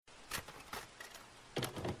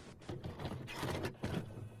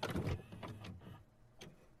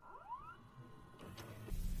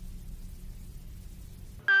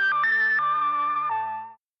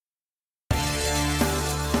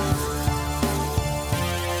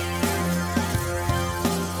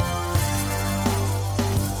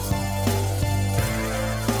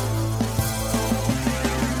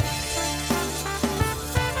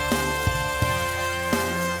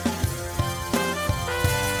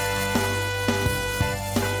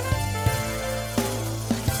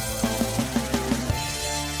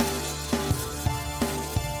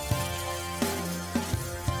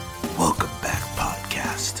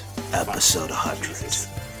Episode 100.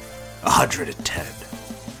 110.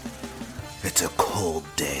 It's a cold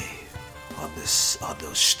day on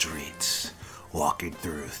those streets, walking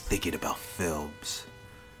through, thinking about films,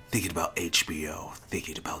 thinking about HBO,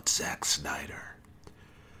 thinking about Zack Snyder.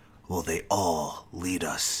 Will they all lead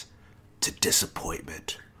us to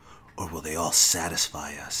disappointment, or will they all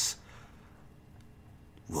satisfy us?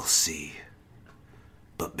 We'll see.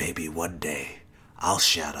 But maybe one day, I'll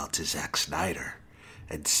shout out to Zack Snyder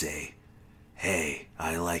and say, hey,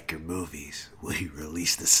 I like your movies. Will you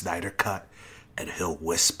release the Snyder Cut? And he'll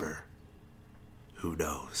whisper, who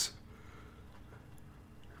knows?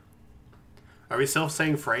 Are we still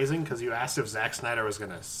saying phrasing? Because you asked if Zack Snyder was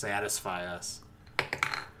going to satisfy us.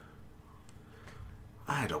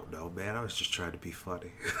 I don't know, man. I was just trying to be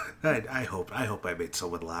funny. I hope I made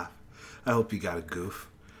someone laugh. I hope you got a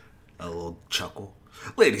goof, a little chuckle.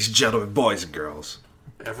 Ladies and gentlemen, boys and girls.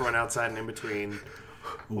 Everyone outside and in between.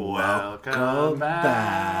 Welcome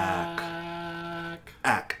back.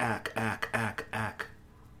 back. Ack.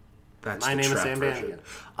 That's My the name is trap Sam version. Bannigan.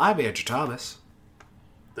 I'm Andrew Thomas.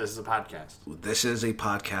 This is a podcast. This is a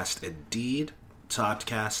podcast indeed.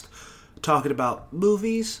 Podcast talking about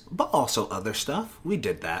movies, but also other stuff. We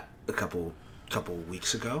did that a couple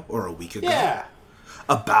weeks ago, or a week ago. Yeah.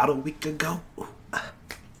 About a week ago.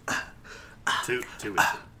 Two weeks.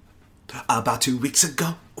 About 2 weeks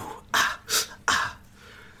ago.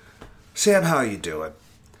 Sam, how are you doing?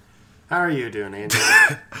 How are you doing, Andrew?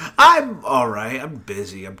 I'm alright. I'm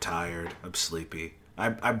busy. I'm tired. I'm sleepy.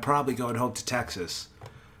 I'm probably going home to Texas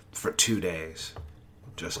for 2 days.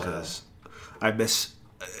 Just because I miss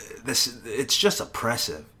this. It's just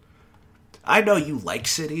oppressive. I know you like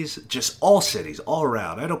cities. Just all cities, all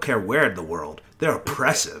around. I don't care where in the world. They're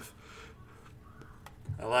oppressive.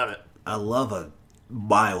 I love it. I love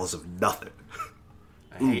miles of nothing.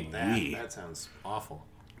 I hate that. Ooh-wee. That sounds awful.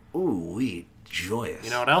 Ooh, we joyous. You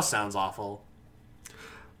know what else sounds awful?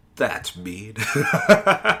 That's mean.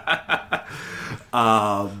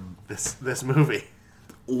 This movie.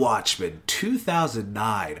 Watchmen,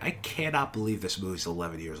 2009. I cannot believe this movie's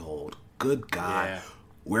 11 years old. Good God. Yeah.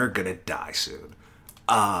 We're gonna die soon.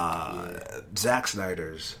 Zack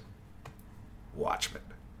Snyder's Watchmen.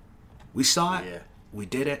 We saw it. Yeah. We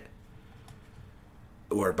did it.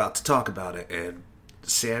 We're about to talk about it. And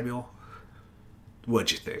Samuel,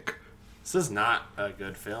 what'd you think? This is not a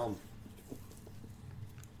good film.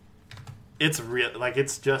 It's real, like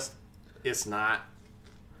it's not.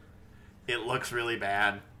 It looks really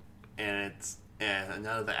bad, and none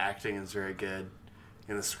of the acting is very good,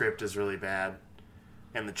 and the script is really bad,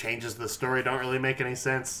 and the changes to the story don't really make any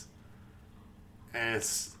sense, and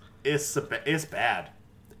it's bad.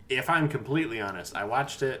 If I'm completely honest, I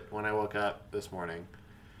watched it when I woke up this morning,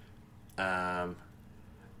 and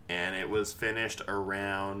it was finished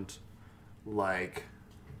around I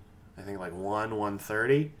think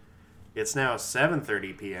 1:30. It's now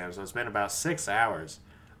 7:30 p.m., so it's been about 6 hours.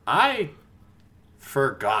 I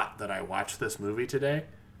forgot that I watched this movie today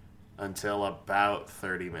until about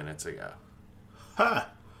 30 minutes ago. Huh.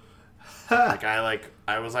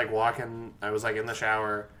 I was walking, I was in the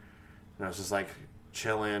shower, and I was just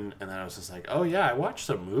chilling, and then I was just oh yeah, I watched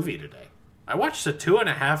a movie today. I watched a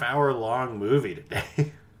 2.5 hour long movie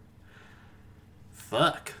today.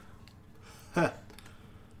 Fuck. Huh.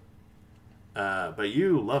 But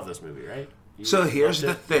you love this movie, right? So here's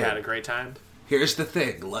the thing. You had a great time? Here's the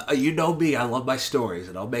thing. You know me, I love my stories,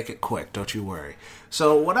 and I'll make it quick, don't you worry.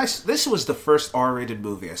 So this was the first R-rated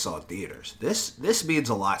movie I saw in theaters. This means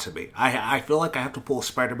a lot to me. I feel like I have to pull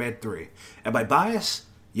Spider-Man 3. Am I biased?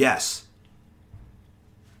 Yes.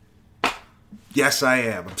 Yes, I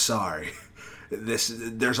am. I'm sorry.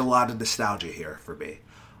 There's a lot of nostalgia here for me.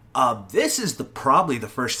 This is probably the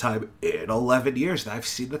first time in 11 years that I've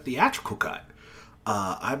seen the theatrical cut.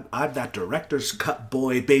 I'm that director's cut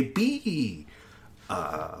boy, baby.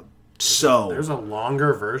 So there's a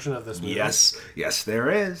longer version of this movie. Yes, there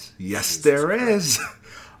is. There is.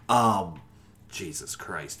 Jesus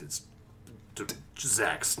Christ! It's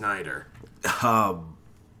Zack Snyder. Did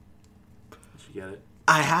you get it?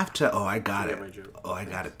 I have to. Oh, I got it. I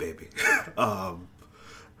got it, baby.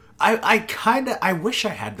 I wish I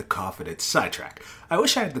had the confidence. Sidetrack. I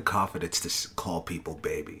wish I had the confidence to call people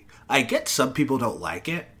baby. I get some people don't like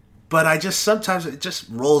it, but sometimes it just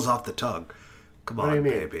rolls off the tongue. Come on,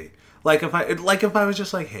 baby. Like if I was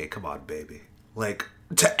just hey, come on, baby.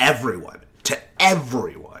 To everyone.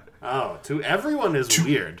 Oh, to everyone is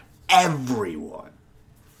weird. Everyone.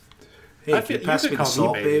 Hey, you could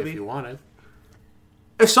call me baby if you wanted.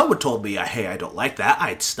 If someone told me, hey, I don't like that,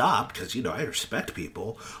 I'd stop, because, I respect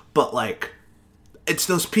people. But, It's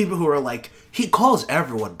those people who are like, he calls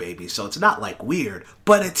everyone baby, so it's not like weird,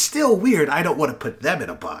 but it's still weird. I don't want to put them in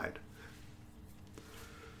a bind.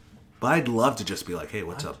 But I'd love to just be like, hey,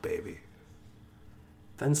 what's up, baby?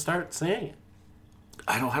 Then start saying it.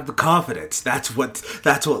 I don't have the confidence. That's what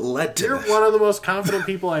led to You're this. one of the most confident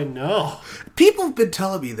people I know. People have been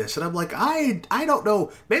telling me this, and I'm like, I don't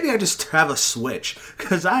know. Maybe I just have a switch.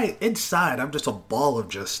 Because inside, I'm just a ball of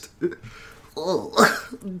just... Oh,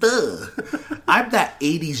 I'm that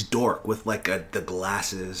 80s dork with like the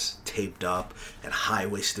glasses taped up and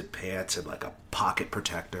high-waisted pants and like a pocket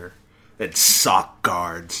protector and sock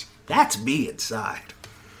guards. That's me inside.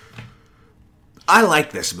 I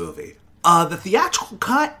like this movie. The theatrical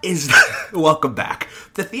cut is... Welcome back.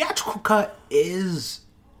 The theatrical cut is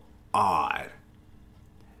odd.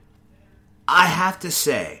 I have to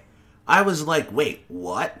say, I was like, wait,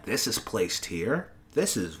 what? This is placed here?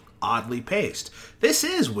 This is oddly paced. This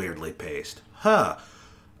is weirdly paced. Huh.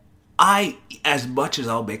 As much as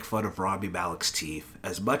I'll make fun of Rami Malek's teeth,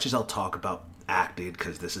 as much as I'll talk about acting,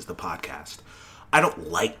 because this is the podcast, I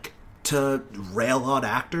don't like to rail on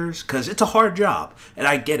actors, because it's a hard job, and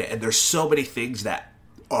I get it, and there's so many things that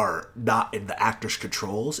are not in the actor's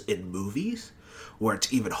controls in movies, where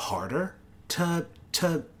it's even harder to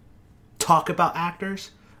talk about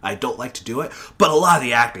actors. I don't like to do it, but a lot of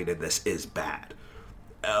the acting in this is bad.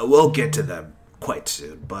 We'll get to them quite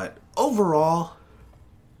soon, but overall,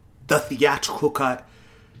 the theatrical cut,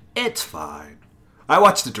 it's fine. I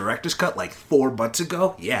watched the director's cut like 4 months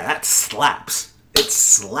ago. Yeah, that slaps. It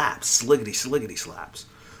slaps. Sliggity slaps.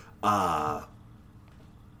 But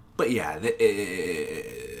yeah,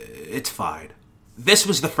 it's fine. This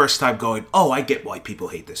was the first time going, oh, I get why people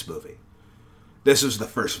hate this movie. This was the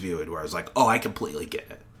first viewing where I was like, oh, I completely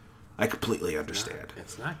get it. I completely understand.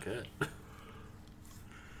 It's not good.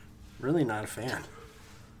 Really not a fan.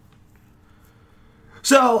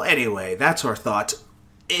 So, anyway, that's our thoughts.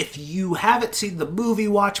 If you haven't seen the movie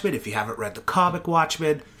Watchmen, if you haven't read the comic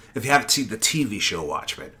Watchmen, if you haven't seen the TV show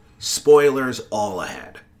Watchmen, spoilers all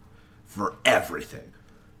ahead for everything.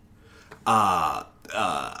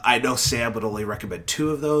 I know Sam would only recommend 2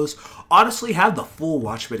 of those. Honestly, have the full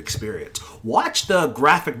Watchmen experience. Watch the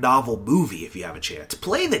graphic novel movie if you have a chance.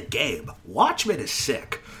 Play the game. Watchmen is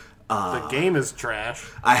sick. The game is trash.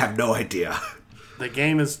 I have no idea. The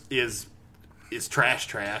game is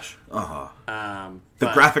trash. The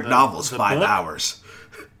graphic novel is 5 hours.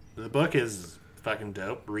 The book is fucking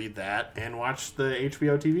dope. Read that and watch the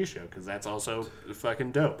HBO TV show, because that's also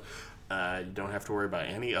fucking dope. You don't have to worry about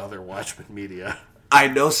any other Watchmen media. I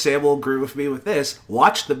know Sam will agree with me with this.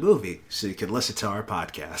 Watch the movie so you can listen to our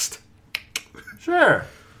podcast. Sure.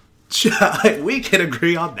 We can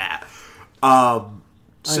agree on that.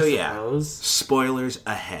 So yeah, spoilers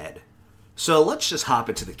ahead. So let's just hop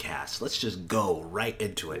into the cast. Let's just go right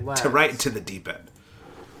into it. Right into the deep end.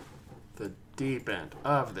 The deep end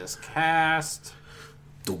of this cast.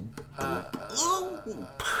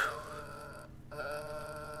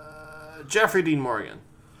 Jeffrey Dean Morgan.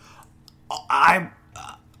 I'm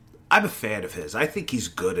a fan of his. I think he's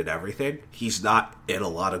good at everything. He's not in a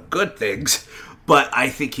lot of good things, but I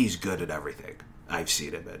think he's good at everything I've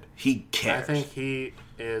seen him in. He cares. I think he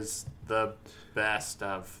is the best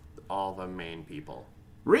of all the main people.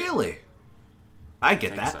 Really? I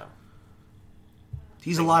get that. So.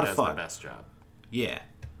 He's a lot of fun. He does the best job. Yeah.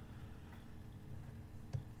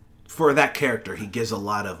 For that character, he gives a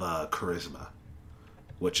lot of charisma,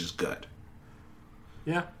 which is good.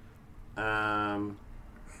 Yeah.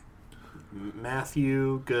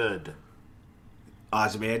 Matthew Good.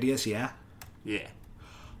 Ozymandias, yeah? Yeah.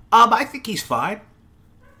 I think he's fine.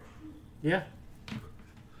 Yeah.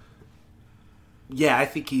 Yeah, I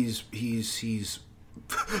think he's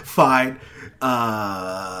fine.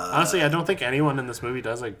 Honestly, I don't think anyone in this movie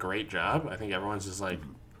does a great job. I think everyone's just like,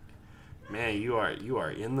 man, you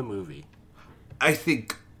are in the movie. I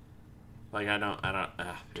think... Like,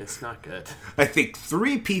 it's not good. I think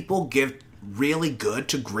 3 people give really good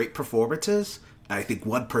to great performances, and I think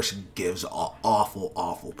 1 person gives an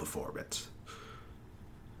awful performance.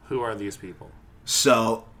 Who are these people?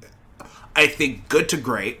 So, I think good to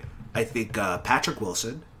great. I think Patrick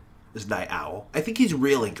Wilson is Night Owl. I think he's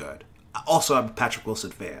really good. Also, I'm a Patrick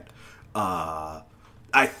Wilson fan. I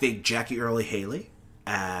think Jackie Earle Haley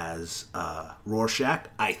as Rorschach,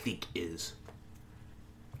 I think is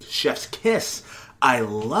chef's kiss. I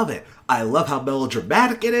love it. I love how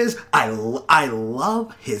melodramatic it is. I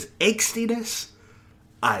love his angstiness.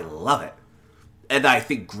 I love it. And I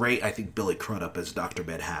think Billy Crudup as Dr.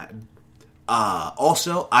 Manhattan.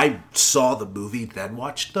 Also, I saw the movie, then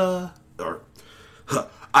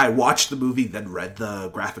I watched the movie, then read the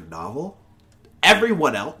graphic novel.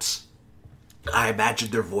 Everyone else, I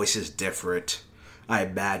imagine their voice is different. I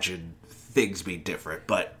imagine things being different.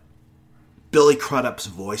 But Billy Crudup's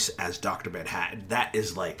voice as Dr. Manhattan, that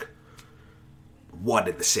is like one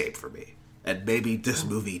and the same for me. And maybe this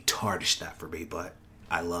movie tarnished that for me, but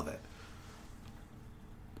I love it.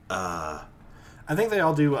 I think they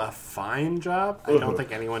all do a fine job. I don't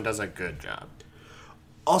think anyone does a good job.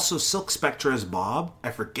 Also, Silk Spectra's mom,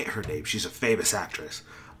 I forget her name. She's a famous actress.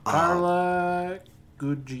 Carla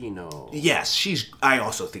Gugino. Yes, I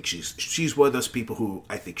also think she's one of those people who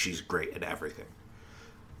I think she's great in everything.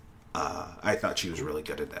 I thought she was really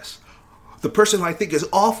good in this. The person who I think is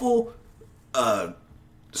awful,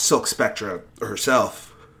 Silk Spectra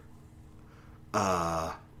herself.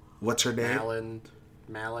 What's her name?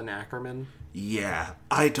 Malin Ackerman. Yeah,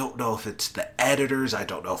 I don't know if it's the editors. I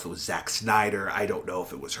don't know if it was Zack Snyder. I don't know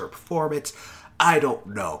if it was her performance. I don't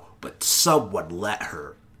know. But someone let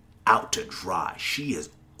her out to dry. She is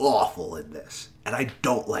awful in this. And I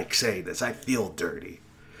don't like saying this. I feel dirty.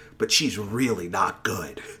 But she's really not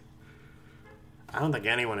good. I don't think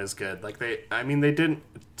anyone is good. They didn't,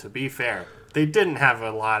 to be fair, they didn't have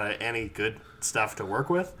a lot of any good stuff to work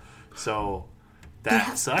with. So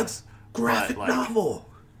that sucks. Graphic novel.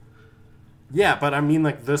 Yeah, but I mean,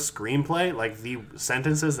 like, the screenplay, like, the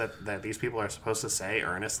sentences that these people are supposed to say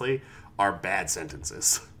earnestly are bad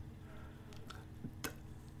sentences.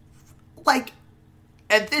 Like,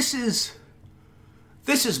 and this is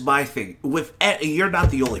my thing. You're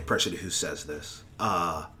not the only person who says this.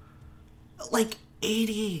 Like,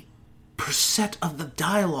 80% of the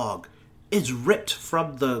dialogue is ripped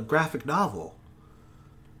from the graphic novel.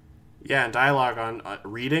 Yeah, and dialogue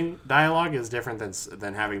reading dialogue is different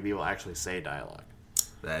than having people actually say dialogue.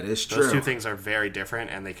 That is true. Those two things are very different,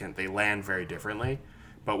 and they land very differently.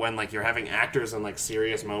 But when like you're having actors in like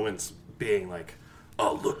serious moments being like,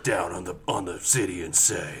 "I'll look down on the city and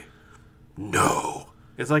say, no,"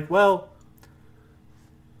 it's like, well,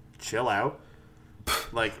 chill out,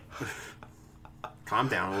 like, calm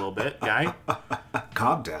down a little bit, guy.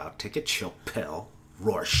 Calm down. Take a chill pill,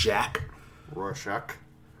 Rorschach.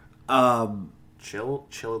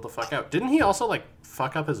 Chill the fuck out. Didn't he also like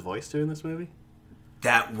fuck up his voice doing this movie?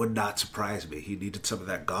 That would not surprise me. He needed some of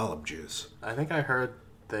that Gollum juice. I think I heard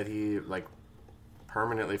that he like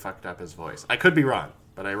permanently fucked up his voice. I could be wrong,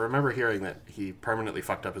 but I remember hearing that he permanently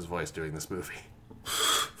fucked up his voice doing this movie.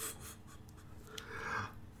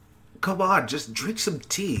 Come on, just drink some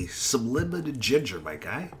tea, some lemon and ginger, my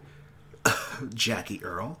guy. Jackie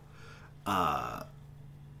Earle.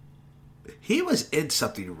 He was in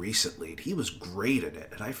something recently, and he was great in it,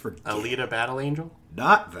 and I forget. Alita Battle Angel?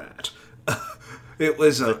 Not that. It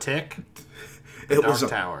was The Tick? The Dark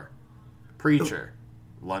Tower. Preacher.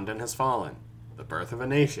 London Has Fallen. The Birth of a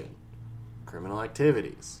Nation. Criminal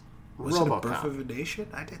Activities. Was RoboCop. it a Birth of a Nation?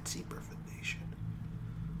 I didn't see Birth of a Nation.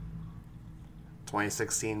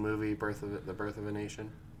 2016 movie, The Birth of a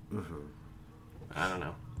Nation? Mm-hmm. I don't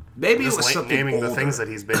know. Maybe it was something naming older. the things that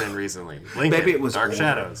he's been in recently. Lincoln, Maybe it was Dark older.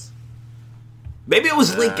 Shadows. Maybe it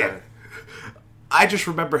was Lincoln. I just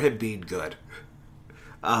remember him being good.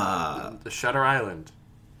 The Shutter Island.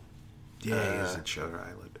 Yeah, he is in Shutter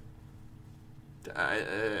Island.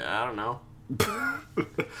 I don't know.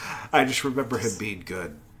 I just remember him being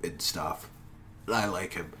good and stuff. I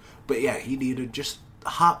like him. But yeah, he needed just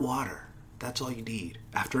hot water. That's all you need.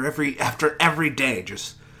 After every day,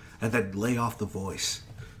 and then lay off the voice.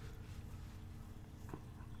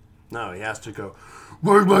 No, he has to go,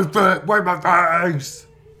 Where's my face?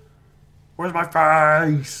 Where's my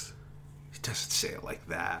face? He doesn't say it like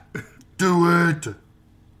that. Do it.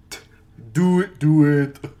 Do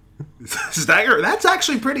it. That's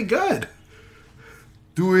actually pretty good.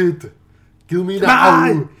 Do it. Kill me Come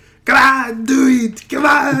now. on, do it. Come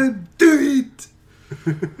on, do it.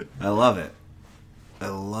 I love it.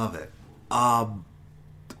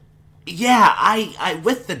 Yeah, I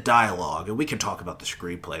with the dialogue, and we can talk about the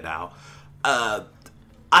screenplay now.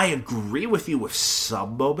 I agree with you with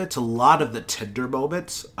some moments. A lot of the tender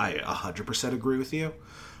moments, I 100% agree with you.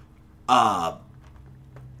 The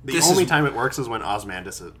only time it works is when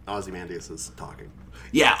Ozymandias is talking.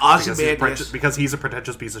 Yeah, Ozymandias. Because he's a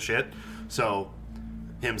pretentious piece of shit. So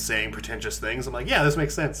him saying pretentious things, I'm like, yeah, this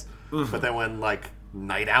makes sense. Mm-hmm. But then when like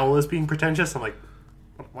Night Owl is being pretentious, I'm like,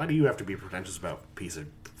 why do you have to be pretentious about piece of...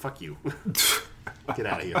 Fuck you. Get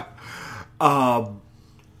out of here.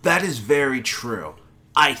 That is very true.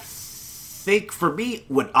 I think, for me,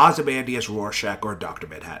 when Ozymandias, Rorschach, or Dr.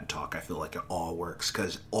 Manhattan talk, I feel like it all works,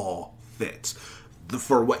 because it all fits.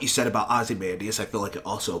 For what you said about Ozymandias, I feel like it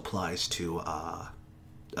also applies to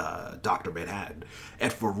Dr. Manhattan.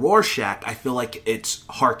 And for Rorschach, I feel like it's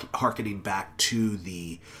harkening back to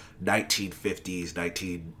the 1950s,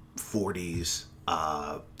 1940s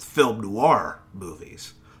film noir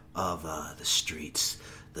movies of the streets,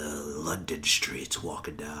 the London streets,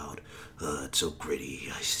 walking down. It's so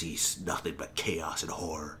gritty. I see nothing but chaos and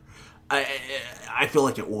horror. I feel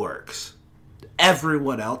like it works.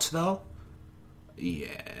 Everyone else, though,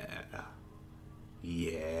 yeah.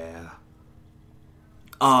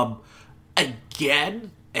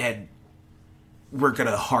 Again, and we're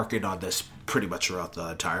gonna harken on this pretty much throughout the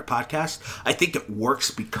entire podcast. I think it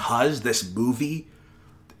works because this movie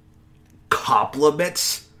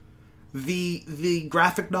complements the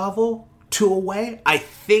graphic novel to a way. I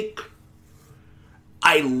think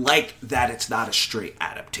I like that it's not a straight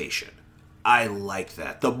adaptation. I like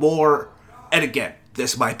that. The more, and again,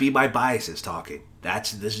 this might be my biases talking.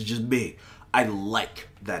 This is just me. I like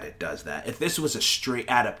that it does that. If this was a straight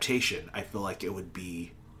adaptation, I feel like it would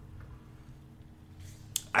be,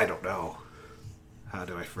 I don't know. How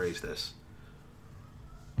do I phrase this?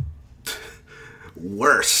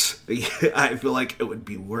 Worse. I feel like it would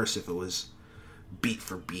be worse if it was beat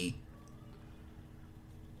for beat,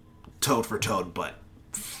 tone for tone, but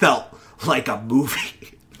felt like a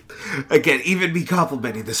movie. Again, even me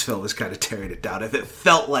complimenting this film is kind of tearing it down. If it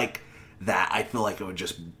felt like that, I feel like it would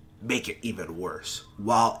just make it even worse.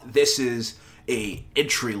 While this is a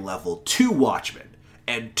entry level to Watchmen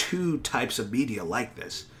and two types of media like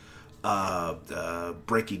this,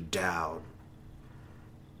 breaking down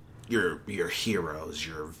your heroes,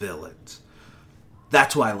 your villains.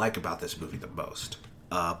 That's what I like about this movie the most.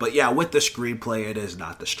 But yeah, with the screenplay, it is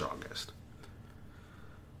not the strongest.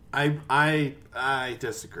 I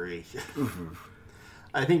disagree. Mm-hmm.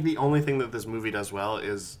 I think the only thing that this movie does well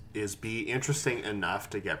is be interesting enough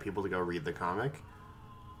to get people to go read the comic.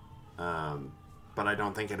 But I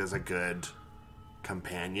don't think it is a good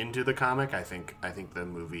companion to the comic. I think the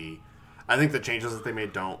movie, I think the changes that they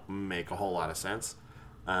made don't make a whole lot of sense.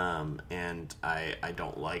 And I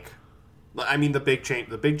don't like, I mean, the big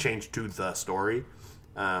change to the story,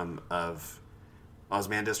 of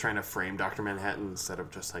Ozymandias trying to frame Dr. Manhattan instead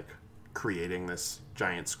of just like creating this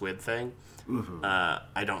giant squid thing. Mm-hmm.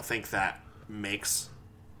 I don't think that makes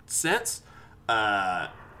sense.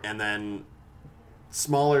 And then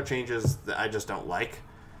smaller changes that I just don't like,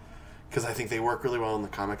 because I think they work really well in the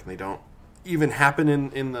comic and they don't even happen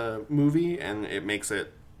in the movie, and it makes the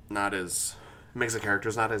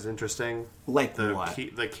characters not as interesting. Like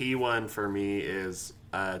the key one for me is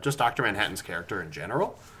just Dr. Manhattan's character in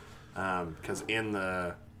general, because in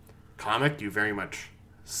the comic you very much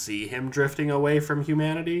see him drifting away from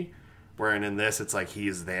humanity, wherein in this it's like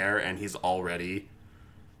he's there and he's already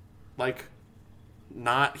like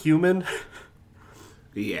not human.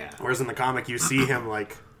 Yeah. Whereas in the comic you see him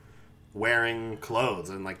like wearing clothes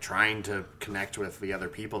and like trying to connect with the other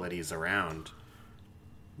people that he's around,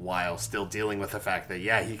 while still dealing with the fact that,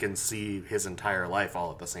 yeah, he can see his entire life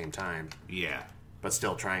all at the same time. Yeah. But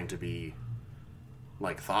still trying to be,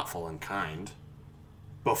 like, thoughtful and kind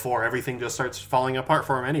before everything just starts falling apart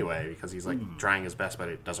for him anyway, because he's, like, trying his best, but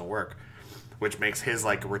it doesn't work. Which makes his,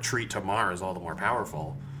 like, retreat to Mars all the more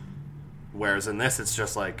powerful. Whereas in this, it's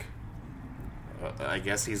just like, I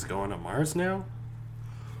guess he's going to Mars now?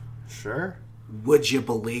 Sure. Would you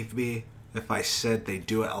believe me if I said they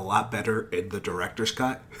do it a lot better in the director's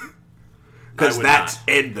cut? Because that's not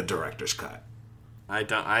in the director's cut. I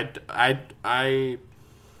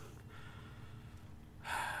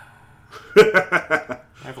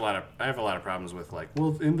have a lot of problems with, like,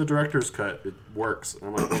 well, in the director's cut it works. And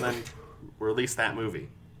I'm like, well, then release that movie.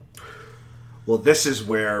 Well, this is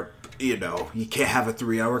where, you can't have a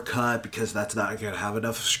 3-hour cut because that's not going to have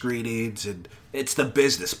enough screenings, and it's the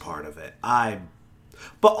business part of it.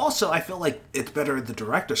 But also, I feel like it's better in the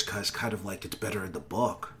director's cut. It's kind of like it's better in the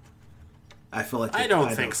book. I feel like... I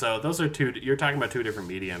don't think so. Those are two... You're talking about two different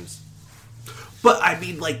mediums. But, I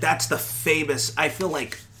mean, like, that's the famous... I feel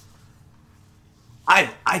like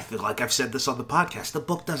I've said this on the podcast. The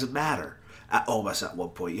book doesn't matter almost at one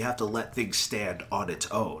point. You have to let things stand on its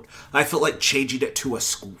own. I feel like changing it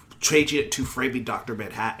to framing Dr.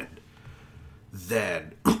 Manhattan,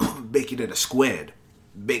 then making it a squid,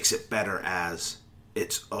 makes it better as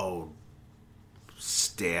its own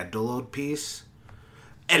standalone piece.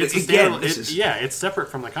 And it's it's separate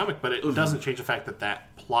from the comic, but it doesn't change the fact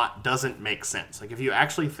that plot doesn't make sense. Like, if you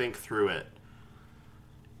actually think through it,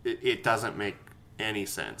 it doesn't make any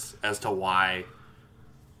sense as to why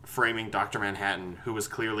framing Dr. Manhattan, who was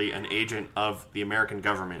clearly an agent of the American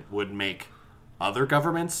government, would make other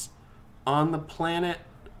governments on the planet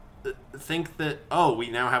think that, oh, we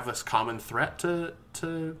now have this common threat to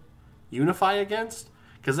to unify against.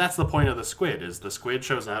 Because that's the point of the squid, is the squid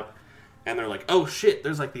shows up, and they're like, oh shit,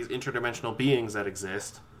 there's like these interdimensional beings that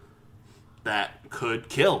exist that could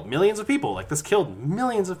kill millions of people. Like, this killed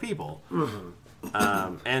millions of people.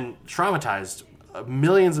 And traumatized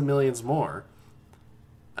millions and millions more.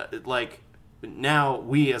 Now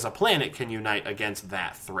we as a planet can unite against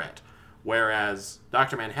that threat. Whereas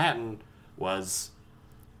Dr. Manhattan was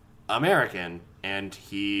American, and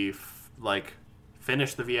he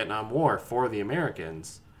finished the Vietnam War for the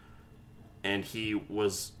Americans, and he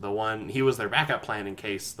was their backup plan in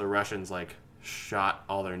case the Russians shot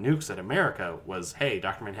all their nukes at America. Was, hey,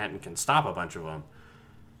 Dr. Manhattan can stop a bunch of them.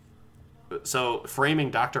 So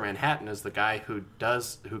framing Dr. Manhattan as the guy who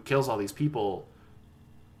kills all these people,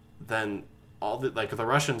 then all the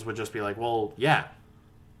Russians would just be like, well, yeah,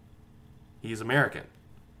 he's American.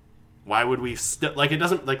 Why would we it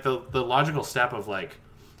doesn't the logical step of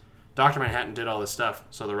Dr. Manhattan did all this stuff,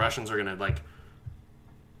 so the Russians are gonna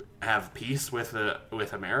have peace with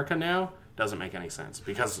America now, doesn't make any sense,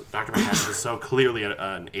 because Dr. Manhattan is so clearly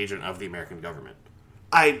an agent of the American government.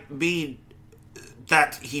 I mean,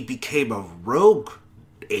 that he became a rogue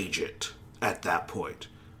agent at that point.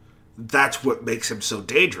 That's what makes him so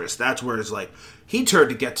dangerous. That's where it's he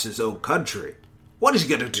turned against his own country. What is he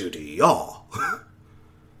gonna do to y'all?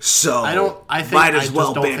 So I think might as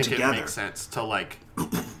well don't band think together. It makes sense to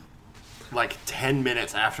 10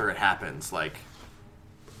 minutes after it happens,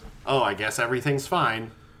 oh, I guess everything's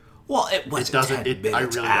fine. Well, it wasn't 10 minutes I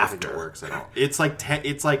really after. don't think it works at all. It's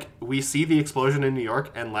we see the explosion in New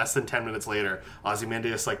York, and less than 10 minutes later,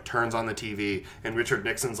 Ozymandias turns on the TV, and Richard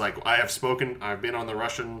Nixon's I have spoken. I've been on the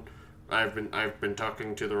Russian. I've been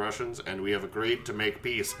talking to the Russians, and we have agreed to make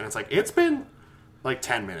peace. And it's been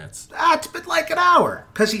 10 minutes. It's been an hour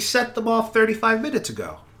because he sent them off 35 minutes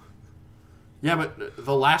ago. Yeah, but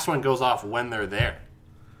the last one goes off when they're there.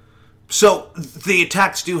 So the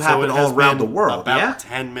attacks do happen all around the world, about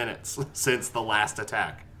 10 minutes since the last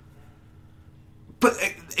attack. But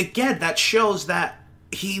again, that shows that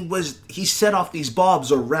he set off these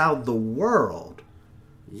bombs around the world.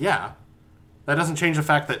 Yeah. That doesn't change the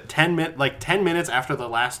fact that 10 minutes after the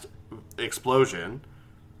last explosion,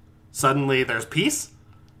 suddenly there's peace?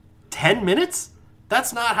 10 minutes?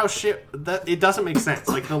 That's not how it doesn't make sense.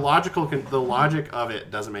 The logic of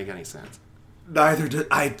it doesn't make any sense. Neither did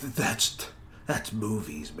I. That's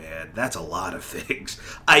movies, man. That's a lot of things.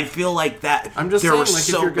 I feel that I'm just there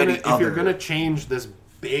saying, were if you're gonna change this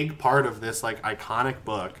big part of this iconic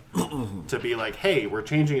book to be hey, we're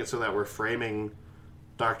changing it so that we're framing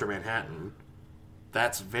Dr. Manhattan,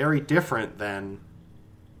 that's very different than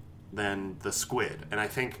the squid. And I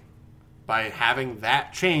think by having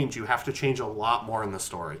that change, you have to change a lot more in the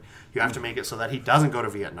story. You have to make it so that he doesn't go to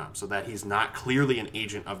Vietnam, so that he's not clearly an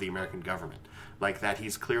agent of the American government. That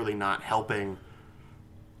he's clearly not helping,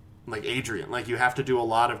 Adrian. You have to do a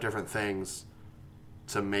lot of different things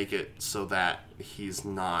to make it so that he's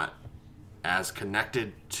not as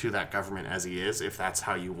connected to that government as he is, if that's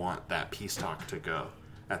how you want that peace talk to go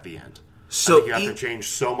at the end. So I think you have to change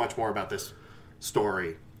so much more about this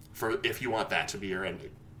story if you want that to be your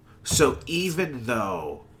ending. So even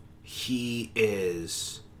though he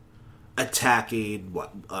is attacking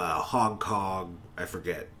Hong Kong, I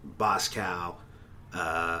forget, Moscow,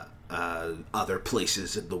 other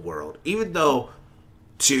places in the world, even though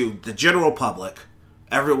to the general public,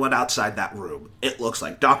 everyone outside that room, it looks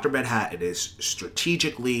like Dr. Manhattan is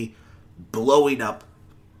strategically blowing up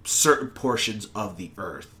certain portions of the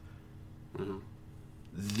Earth,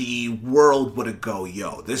 the world wouldn't go,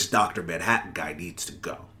 yo, this Dr. Manhattan guy needs to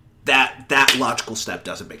go. That logical step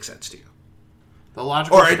doesn't make sense to you. The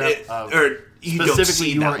logical step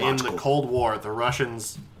specifically, you are in the Cold War. The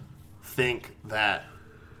Russians think that,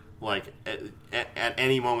 at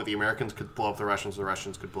any moment, the Americans could blow up the Russians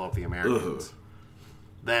could blow up the Americans.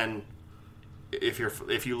 Then, if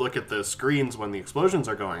you look at the screens when the explosions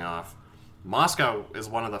are going off, Moscow is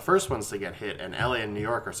one of the first ones to get hit, and LA and New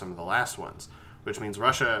York are some of the last ones. Which means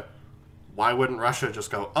Russia... Why wouldn't Russia just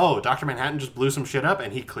go, oh, Dr. Manhattan just blew some shit up,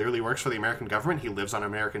 and he clearly works for the American government, he lives on an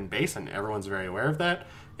American base, and everyone's very aware of that,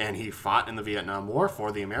 and he fought in the Vietnam War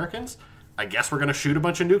for the Americans? I guess we're going to shoot a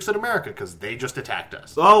bunch of nukes at America, because they just attacked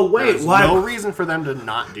us. Oh, wait, There's no reason for them to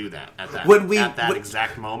not do that at that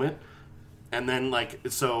exact moment. And then,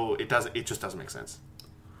 so it just doesn't make sense.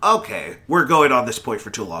 Okay, we're going on this point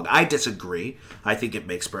for too long. I disagree. I think it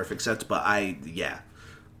makes perfect sense, but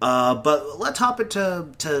but let's hop into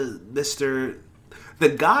the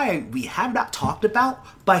guy we have not talked about,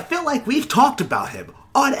 but I feel like we've talked about him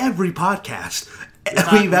on every podcast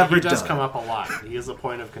we've ever done. He does come up a lot. He is a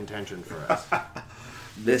point of contention for us.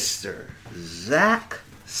 Mr. Zack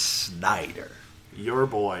Snyder. Your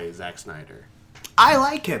boy, Zack Snyder. I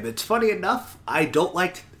like him. It's funny enough, I don't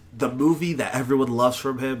like the movie that everyone loves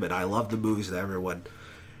from him, and I love the movies that everyone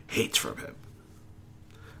hates from him.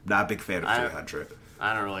 I'm not a big fan of 300.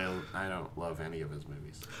 I don't love any of his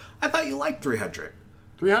movies. I thought you liked 300.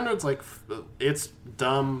 300's like, it's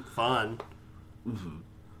dumb fun. Mm-hmm.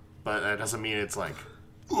 But that doesn't mean it's like,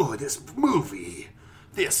 oh, this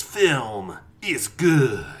film is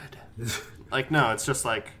good. Like, no, it's just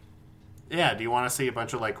like, yeah, do you want to see a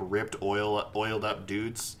bunch of like ripped, oiled up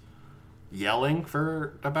dudes yelling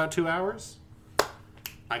for about 2 hours?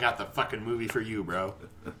 I got the fucking movie for you, bro.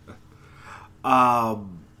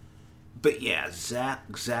 But yeah,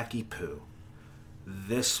 Zacky Poo.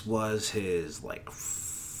 This was his like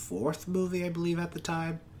 4th movie, I believe, at the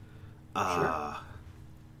time. Sure.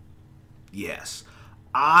 Yes.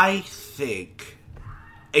 I think,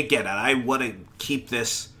 again, and I want to keep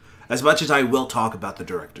this, as much as I will talk about the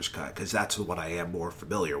director's cut, because that's the one I am more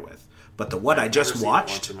familiar with. But the one I just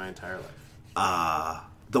watched, in my entire life.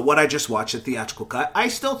 The one I just watched, the theatrical cut, I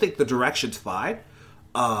still think the direction's fine.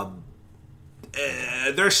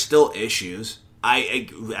 There's still issues.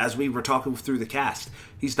 As we were talking through the cast,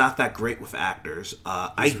 he's not that great with actors.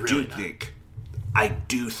 I do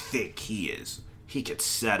think he is. He could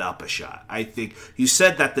set up a shot. I think you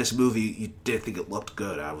said that this movie, you didn't think it looked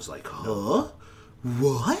good. I was like, huh?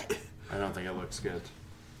 What? I don't think it looks good.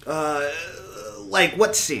 Like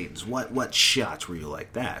what scenes? What shots were you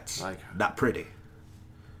like, that's like not pretty?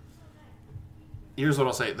 Here's what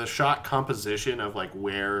I'll say. The shot composition of like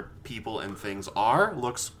where people and things are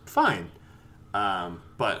looks fine.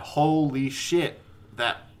 But holy shit,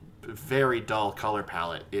 that very dull color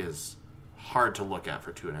palette is hard to look at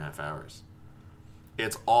for 2.5 hours.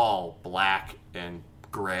 It's all black and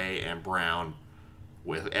gray and brown,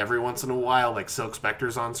 with every once in a while like Silk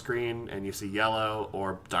Spectre's on screen and you see yellow,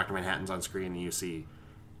 or Dr. Manhattan's on screen and you see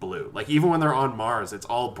blue. Like even when they're on Mars, it's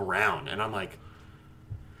all brown, and I'm like,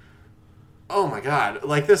 oh my god,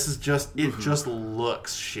 like this is just, it just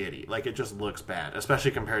looks shitty. Like it just looks bad,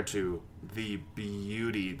 especially compared to the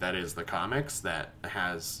beauty that is the comics, that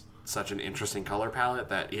has such an interesting color palette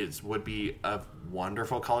that would be a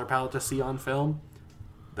wonderful color palette to see on film,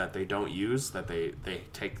 that they don't use, that they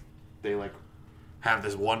like have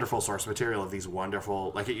this wonderful source material of these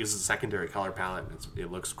wonderful, like it uses a secondary color palette and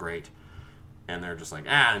it looks great, and they're just like,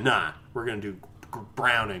 nah, we're gonna do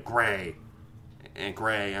brown and gray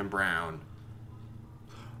and brown.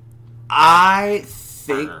 I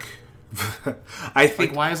think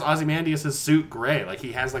like, why is Ozymandias' suit gray? Like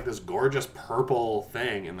he has like this gorgeous purple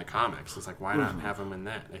thing in the comics. It's like, why not have him in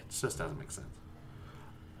that? It just doesn't make sense.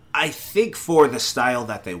 I think for the style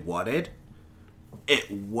that they wanted,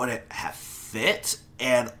 it wouldn't have fit,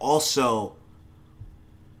 and also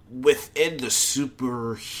within the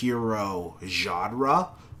superhero genre,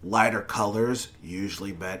 lighter colors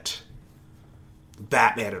usually meant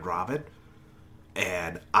Batman and Robin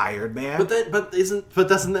and Iron Man. But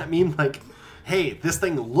doesn't that mean like, hey, this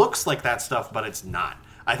thing looks like that stuff, but it's not?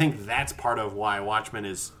 I think that's part of why Watchmen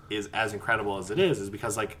is as incredible as it is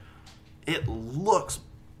because like it looks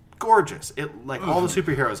gorgeous. It like all the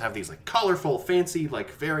superheroes have these like colorful, fancy,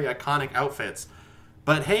 like very iconic outfits.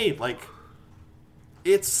 But hey, like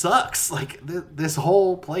it sucks. Like this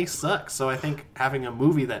whole place sucks. So I think having a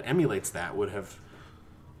movie that emulates that would have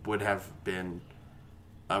been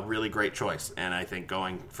a really great choice. And I think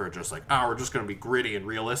going for just like, we're just going to be gritty and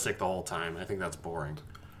realistic the whole time, I think that's boring.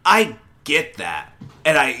 I get that.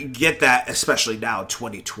 And I get that especially now in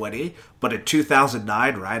 2020. But in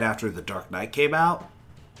 2009, right after The Dark Knight came out,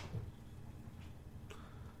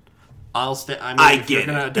 if you're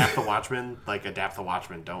going to adapt The Watchmen, like adapt The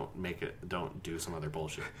Watchmen. Don't do some other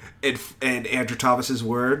bullshit. In Andrew Thomas's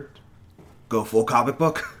word, go full comic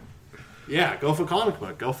book. Yeah, go for comic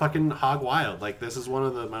book. Go fucking hog wild. Like, this is one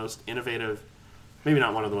of the most innovative, maybe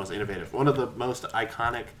not one of the most innovative, one of the most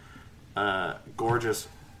iconic, gorgeous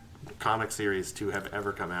comic series to have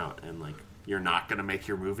ever come out. And, like, you're not going to make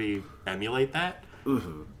your movie emulate that?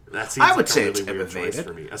 Mm-hmm. That seems like a really weird choice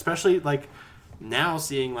for me. Especially, like, now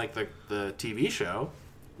seeing, like, the TV show,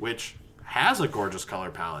 which has a gorgeous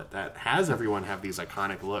color palette, that has everyone have these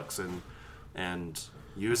iconic looks and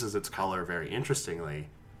uses its color very interestingly.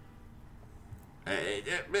 I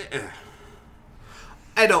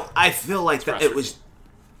know. I feel like that it was.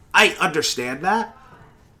 I understand that.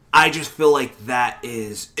 I just feel like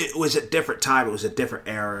it was a different time. It was a different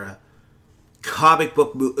era. Comic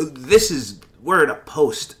book. We're in a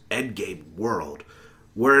post Endgame world.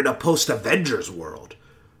 We're in a post Avengers world.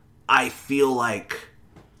 I feel like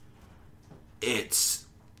it's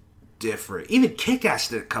different. Even Kick-Ass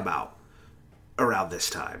didn't come out around this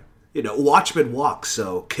time. You know, Watchmen walks,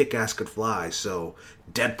 so Kick-Ass could fly, so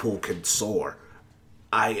Deadpool can soar.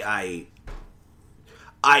 I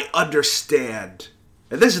understand,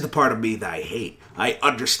 and this is the part of me that I hate. I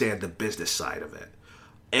understand the business side of it.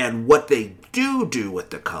 And what they do with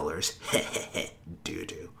the colors,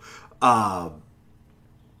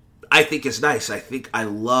 I think is nice. I think I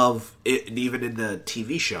love it, and even in the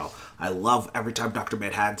TV show, I love every time Dr.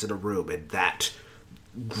 Manhattan's in a room and that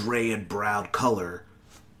gray and brown color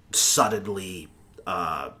suddenly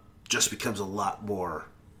just becomes a lot more,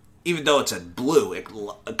 even though it's in blue, it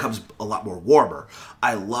becomes a lot more warmer.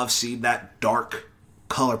 I love seeing that dark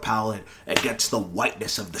color palette against the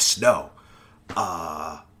whiteness of the snow.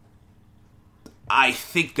 I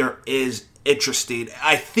think there is interesting.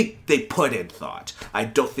 I think they put in thought. I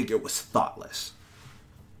don't think it was thoughtless.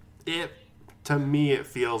 To me, it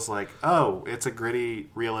feels like, oh, it's a gritty,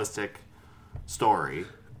 realistic story.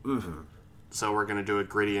 Mm-hmm. So we're going to do a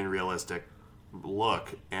gritty and realistic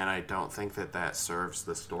look, and I don't think that serves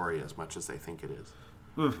the story as much as they think it is.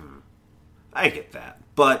 Mm-hmm. I get that.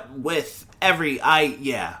 But with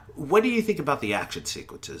what do you think about the action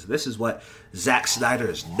sequences? This is what Zack Snyder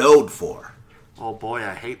is known for. Oh boy,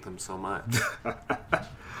 I hate them so much.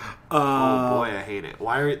 Oh boy, I hate it.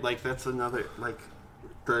 Why are, that's another,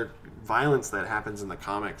 the violence that happens in the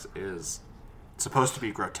comics is supposed to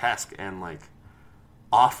be grotesque and,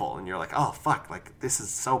 awful, and you're like, oh fuck, this is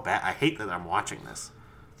so bad. I hate that I'm watching this.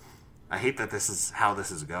 I hate that this is how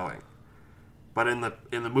this is going. But in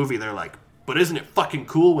the movie, they're like, but isn't it fucking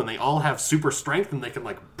cool when they all have super strength and they can,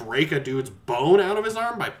 break a dude's bone out of his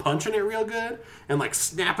arm by punching it real good? And,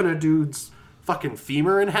 snapping a dude's fucking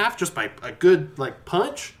femur in half just by a good,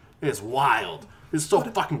 punch? It's wild. It's so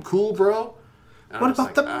fucking cool, bro. And what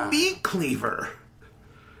about the meat cleaver?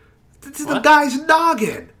 To the guy's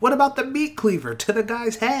noggin. What about the meat cleaver to the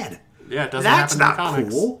guy's head? Yeah, it doesn't happen in the comics.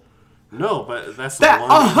 That's not cool. No, but that's that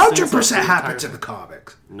 100% happens in the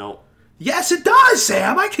comics. Nope. Yes, it does,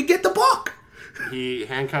 Sam. I can get the book. He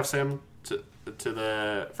handcuffs him to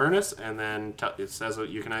the furnace, and then it says that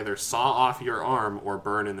you can either saw off your arm or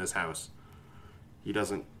burn in this house. He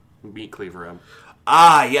doesn't meat cleaver him.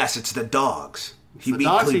 Ah, yes, it's the dogs. He meat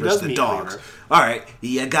dogs, cleavers the dogs. All right,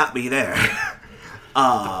 you got me there.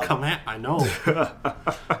 Come at, I know.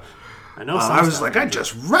 I know. I was like, I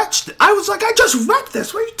just wrecked this.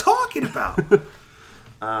 What are you talking about?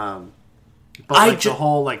 But the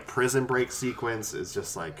whole prison break sequence is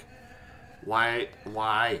just why?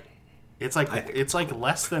 It's it's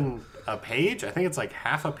less than a page. I think it's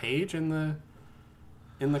half a page in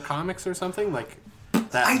the comics or something.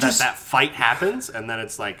 That fight happens, and then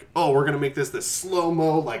it's oh, we're gonna make this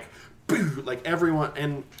slow-mo, everyone,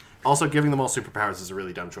 and also giving them all superpowers is a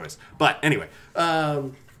really dumb choice. But anyway,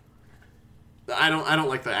 I don't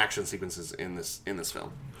like the action sequences in this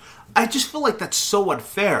film. I just feel like that's so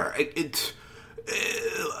unfair.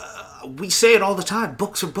 We say it all the time.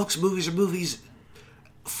 Books are books, movies are movies.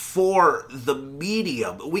 For the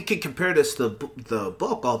medium, we can compare this to the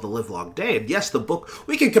book, All the Livelong Day, and yes, the book.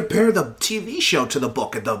 We can compare the TV show to the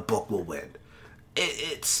book, and the book will win.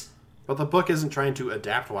 But the book isn't trying to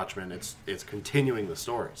adapt Watchmen; it's continuing the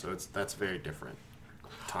story, so that's very different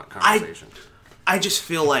conversation. I just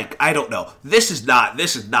feel like I don't know. This is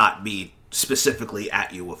not me specifically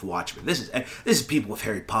at you with Watchmen. This is people with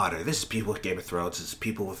Harry Potter. This is people with Game of Thrones. This is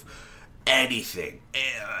people with anything.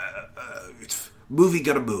 Movie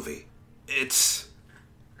gonna movie.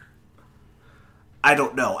 I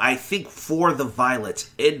don't know. I think for the violence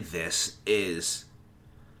in this is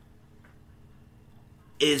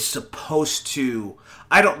supposed to...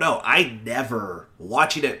 I don't know. I never...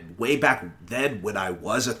 Watching it way back then when I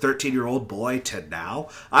was a 13-year-old boy to now,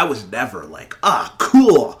 I was never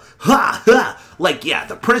cool. Ha, ha. Yeah,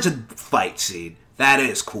 the prison fight scene, that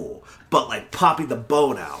is cool. But, popping the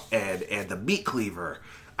bone out and the meat cleaver...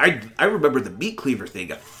 I remember the meat cleaver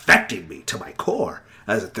thing affecting me to my core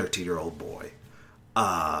as a 13-year-old boy.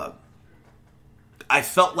 I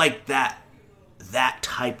felt like that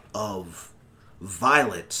type of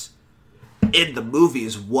violence in the movie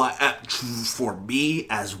is what, for me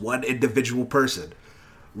as one individual person,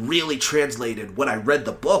 really translated. When I read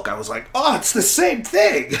the book, I was like, oh, it's the same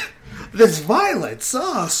thing. This violence.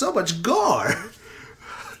 Oh, so much gore.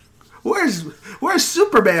 Where's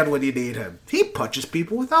Superman when you need him? He punches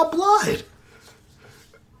people without blood.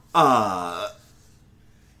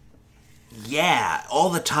 Yeah, all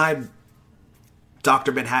the time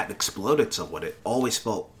Dr. Manhattan exploded someone, it always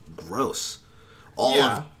felt gross. All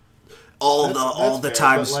the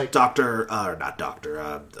times the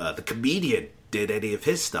comedian did any of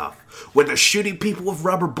his stuff. When they're shooting people with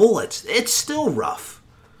rubber bullets, it's still rough.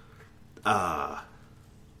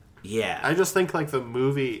 Yeah. I just think like the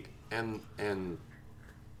movie and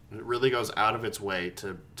it really goes out of its way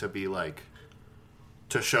to be like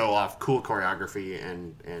to show off cool choreography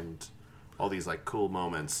and all these like cool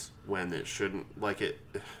moments when it shouldn't. Like it,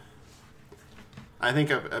 I think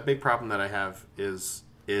a big problem that I have is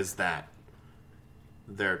that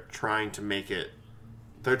they're trying to make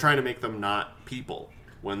them not people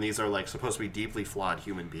when these are like supposed to be deeply flawed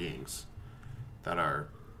human beings that are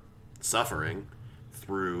suffering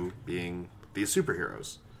through being these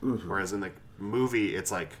superheroes. Mm-hmm. Whereas in the movie,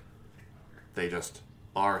 it's like they just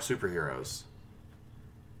are superheroes,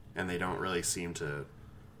 and they don't really seem to.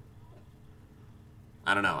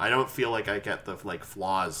 I don't know. I don't feel like I get the like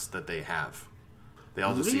flaws that they have. They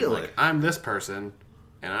all just seem like, I'm this person,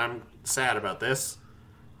 and I'm sad about this,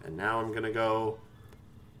 and now I'm gonna go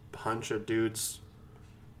punch a dude's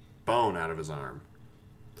bone out of his arm.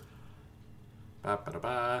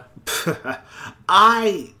 Ba-ba-da-ba.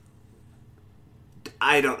 I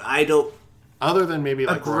don't. Other than maybe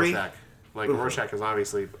like agree. Rorschach. Like Rorschach is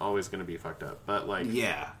obviously always going to be fucked up, but like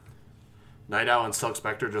yeah, Night Owl and Silk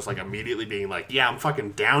Spectre just like immediately being like, yeah, I'm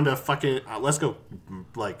fucking down to fucking let's go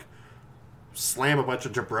like slam a bunch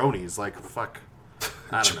of jabronis. Like fuck,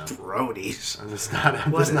 I don't know. Jabronis. I'm just not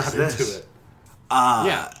into it.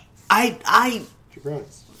 Yeah, I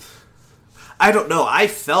jabronis. I don't know. I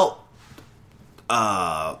felt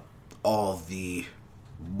all the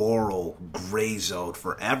moral gray zone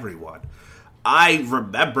for everyone. I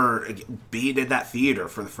remember being in that theater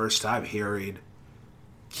for the first time, hearing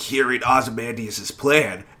Ozymandias'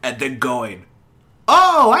 plan, and then going,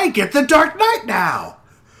 "Oh, I get the Dark Knight now."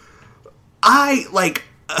 I like,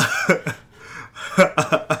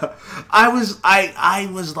 I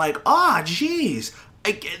was like, "Ah, jeez."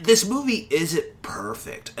 This movie isn't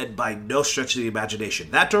perfect, and by no stretch of the imagination.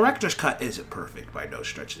 That director's cut isn't perfect by no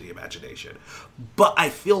stretch of the imagination. But I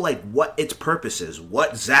feel like what its purpose is,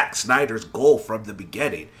 what Zack Snyder's goal from the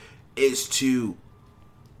beginning, is to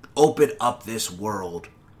open up this world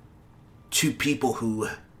to people who...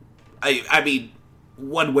 I mean,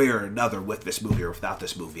 one way or another, with this movie or without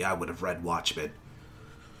this movie, I would have read Watchmen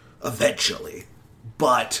eventually.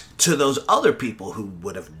 But to those other people who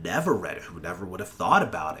would have never read it, who never would have thought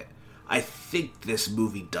about it, I think this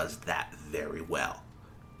movie does that very well.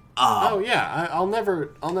 I'll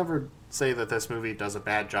never say that this movie does a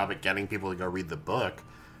bad job at getting people to go read the book.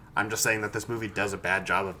 I'm just saying that this movie does a bad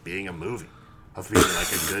job of being a movie, of being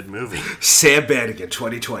like a good movie. Sam Bannigan,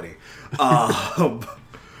 2020. I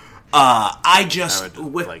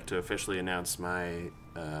would like to officially announce my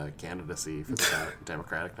candidacy for the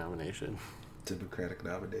Democratic nomination. Democratic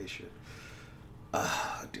nomination.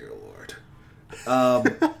 Dear Lord.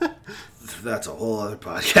 That's a whole other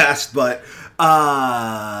podcast, but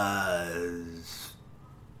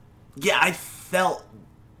yeah, I felt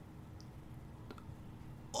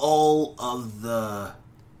all of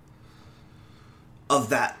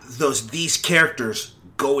these characters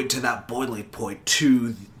going to that boiling point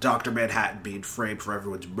to Dr. Manhattan being framed for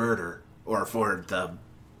everyone's murder or for the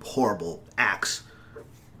horrible acts.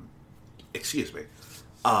 Excuse me.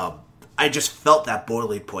 I just felt that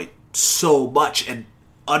boiling point so much and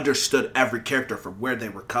understood every character from where they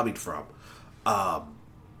were coming from.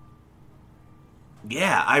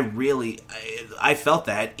 Yeah, I felt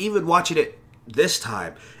that. Even watching it this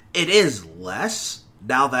time, it is less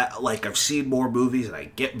now that like I've seen more movies and I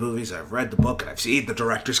get movies, and I've read the book and I've seen the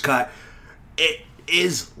director's cut. It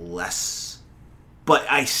is less, but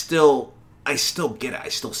I still get it. I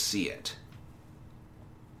still see it.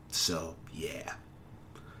 So yeah.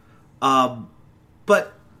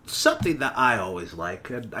 But something that I always like,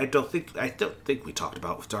 and I don't think we talked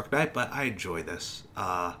about with Dark Knight, but I enjoy this.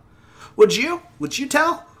 Would you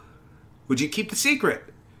tell? Would you keep the secret?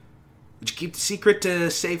 Would you keep the secret to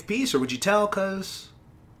save peace, or would you tell because,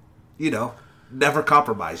 never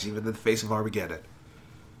compromise, even in the face of Armageddon?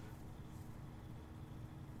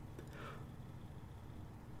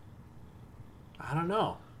 I don't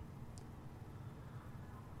know.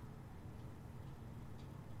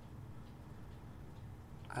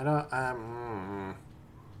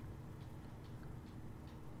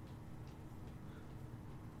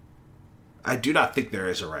 I do not think there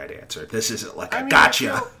is a right answer. This isn't like a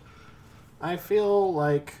gotcha. I feel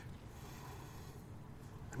like...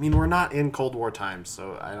 I mean, we're not in Cold War times,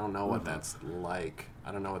 so I don't know what that's like.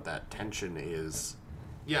 I don't know what that tension is.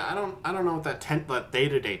 Yeah, I don't know what that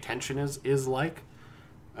day-to-day tension is like.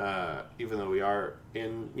 Even though we are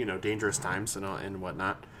in, dangerous times and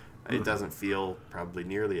whatnot. It doesn't feel probably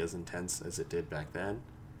nearly as intense as it did back then.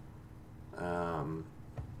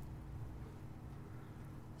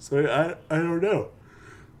 So I don't know.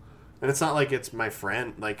 And it's not like it's my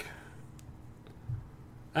friend. Like,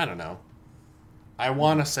 I don't know. I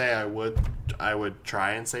want to say I would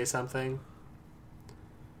try and say something,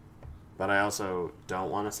 but I also don't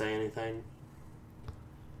want to say anything.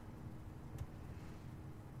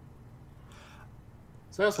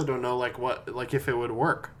 So I also don't know, like if it would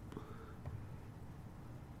work.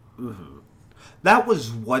 Mm-hmm. That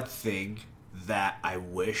was one thing that I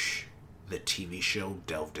wish the TV show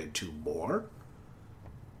delved into more.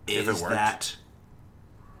 If it worked. That,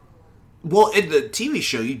 well, in the TV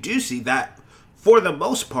show, you do see that for the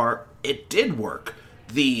most part, it did work.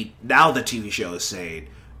 Now the TV show is saying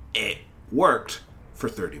it worked for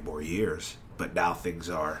 30 more years, but now things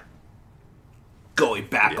are going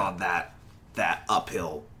back on that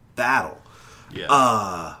uphill battle.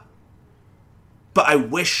 Yeah. But I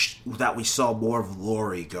wish that we saw more of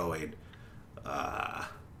Lori going,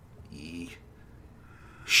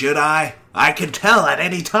 should I? I can tell at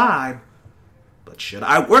any time. But should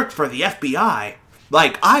I? I worked for the FBI.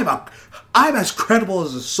 Like, I'm as credible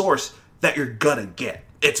as a source that you're gonna get.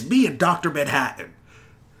 It's me and Dr. Manhattan.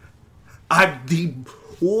 I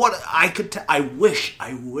wish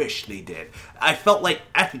they did. I felt like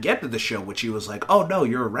at the end of the show when she was like, "Oh no,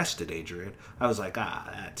 you're arrested, Adrian." I was like,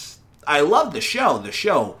 I love the show. The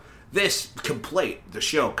show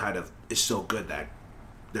kind of is so good that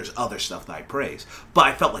there's other stuff that I praise. But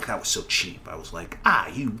I felt like that was so cheap. I was like,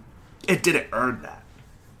 it didn't earn that.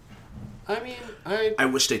 I mean, I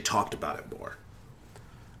wish they talked about it more.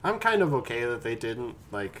 I'm kind of okay that they didn't,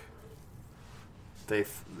 like,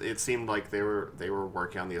 it seemed like they were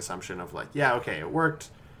working on the assumption of, like, yeah, okay, it worked,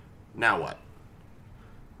 now what?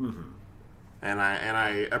 Mm-hmm. And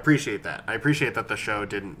I appreciate that. I appreciate that the show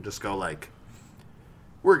didn't just go, like,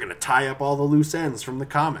 we're going to tie up all the loose ends from the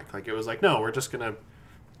comic. Like, it was like, no, we're just going to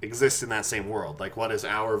exist in that same world. Like, what is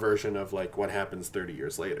our version of, like, what happens 30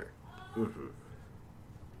 years later? Mm-hmm.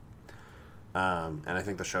 And I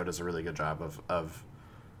think the show does a really good job of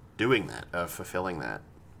doing that, of fulfilling that.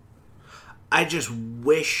 I just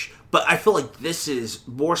wish, but I feel like this is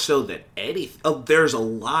more so than anything. There's a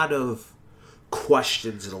lot of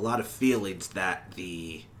questions and a lot of feelings that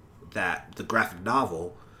the graphic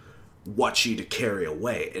novel wants you to carry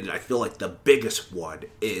away, and I feel like the biggest one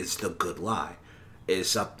is the good lie. Is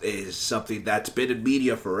something that's been in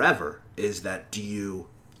media forever. Is that, do you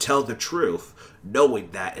tell the truth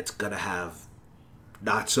knowing that it's gonna have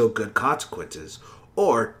not so good consequences,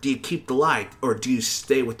 or do you keep the lie, or do you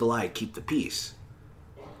stay with the lie and keep the peace?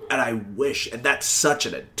 And I wish, and that's such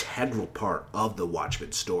an integral part of the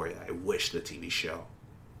Watchmen story, I wish the TV show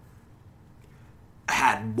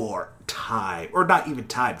had more time, or not even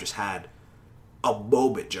time, just had a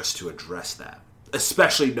moment just to address that.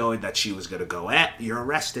 Especially knowing that she was going to go, you're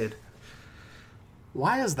arrested.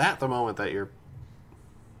 Why is that the moment that you're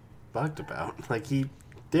bugged about? Like, he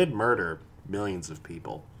did murder millions of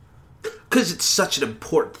people. Because it's such an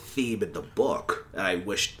important theme in the book, and I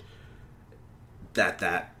wish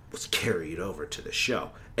that was carried over to the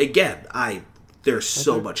show. Again, there's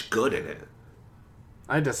so much good in it.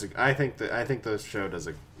 I disagree. I think the show does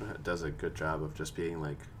a good job of just being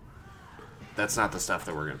like, that's not the stuff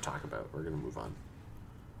that we're going to talk about. We're going to move on.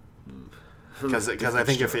 Because I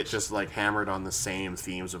think if it just like hammered on the same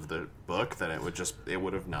themes of the book, then it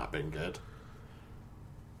would have not been good.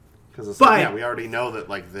 Because it's like, yeah, we already know that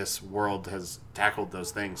like this world has tackled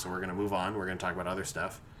those things, so we're going to move on. We're going to talk about other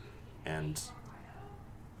stuff, and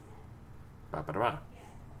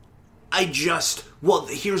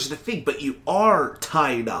here's the thing, but you are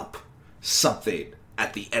tying up something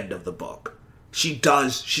at the end of the book. She's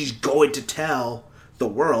going to tell the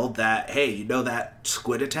world that, hey, you know that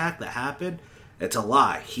squid attack that happened? It's a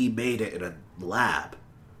lie. He made it in a lab.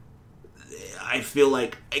 I feel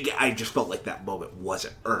like, I just felt like that moment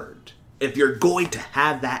wasn't earned. If you're going to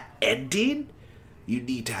have that ending, you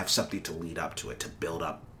need to have something to lead up to it, to build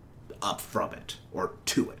up from it, or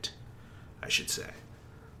to it, I should say.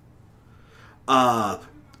 On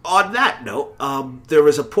that note, there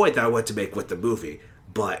was a point that I wanted to make with the movie,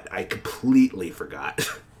 but I completely forgot.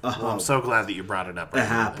 Well, I'm so glad that you brought it up. It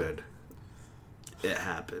happened. It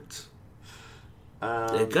happened.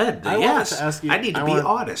 Good. Yes. I need to be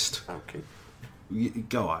honest. Okay.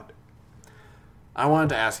 Go on. I wanted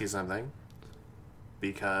to ask you something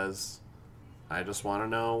because I just want to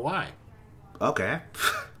know why. Okay.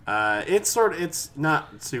 It's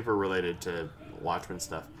not super related to Watchmen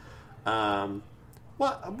stuff.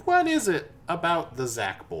 What is it about the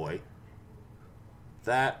Zack boy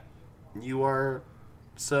that you are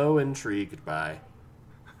so intrigued by?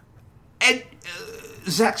 And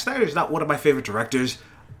Zack Snyder's not one of my favorite directors.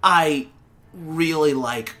 I really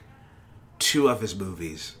like 2 of his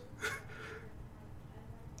movies.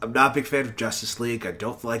 I'm not a big fan of Justice League. I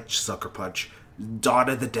don't like Sucker Punch. Dawn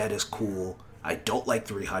of the Dead is cool. I don't like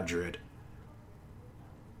 300.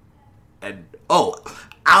 And,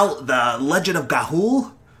 The Legend of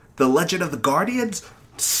Ga'Hoole, The Legend of the Guardians,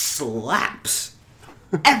 slaps.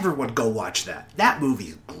 Everyone go watch that. That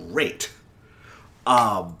movie's great.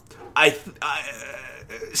 I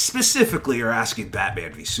specifically are asking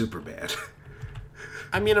Batman v Superman.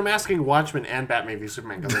 I mean, I'm asking Watchmen and Batman v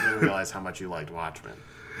Superman because I didn't realize how much you liked Watchmen.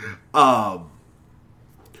 I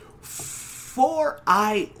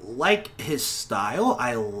like his style.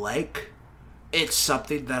 It's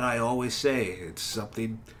something that I always say. It's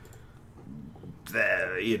something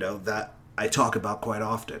that, that I talk about quite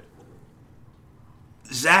often.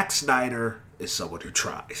 Zack Snyder is someone who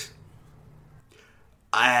tries.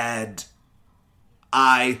 And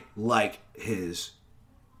I like his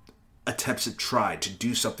attempts at trying to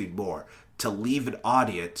do something more, to leave an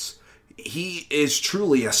audience. He is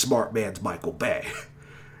truly a smart man's Michael Bay.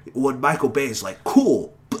 When Michael Bay is like,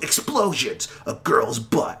 cool, explosions, a girl's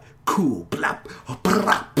butt, cool, blah,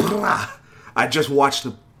 blah, blah. I just watched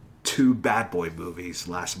the 2 Bad Boy movies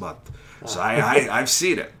last month, so I've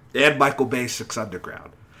seen it. And Michael Bay's Six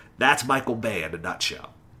Underground. That's Michael Bay in a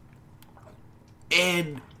nutshell.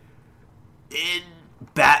 In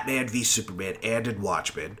Batman v Superman and in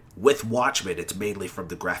Watchmen, with Watchmen, it's mainly from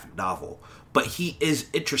the graphic novel, but he is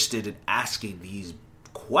interested in asking these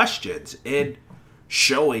questions and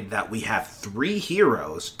showing that we have 3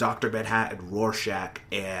 heroes, Dr. Manhattan, Rorschach,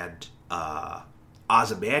 and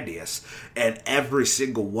Ozymandias, and every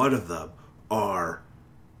single one of them are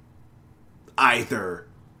either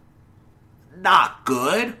not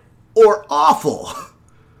good or awful.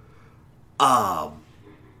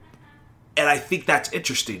 And I think that's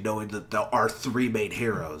interesting, knowing that our 3 main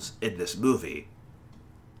heroes in this movie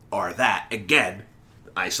are that. Again,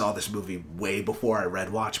 I saw this movie way before I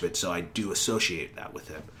read Watchmen, so I do associate that with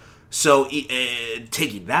him. So,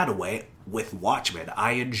 taking that away, with Watchmen,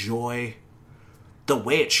 I enjoy the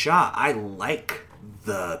way it's shot. I like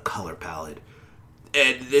the color palette.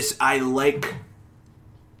 And I like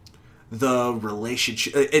the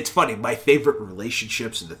relationship. It's funny, my favorite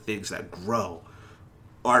relationships and the things that grow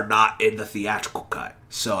are not in the theatrical cut.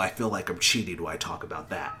 So I feel like I'm cheating when I talk about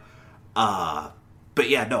that. But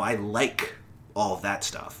yeah, no, I like all of that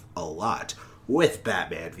stuff a lot. With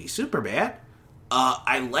Batman v Superman,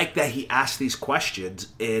 I like that he asked these questions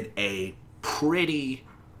in a pretty,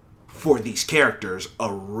 for these characters,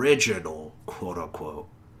 original, quote-unquote,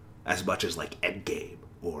 as much as like Endgame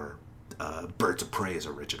or Birds of Prey is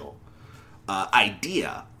original,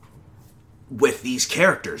 idea with these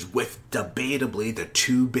characters, with debatably the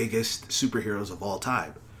 2 biggest superheroes of all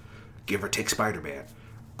time, give or take Spider-Man.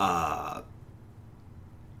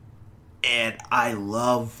 And I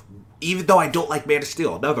love, even though I don't like Man of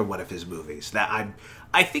Steel, another one of his movies, that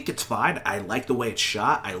I think it's fine. I like the way it's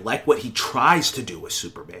shot. I like what he tries to do with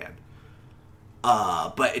Superman.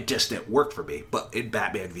 But it just didn't work for me. But in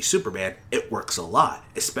Batman v Superman, it works a lot,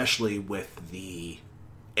 especially with the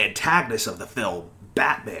antagonist of the film,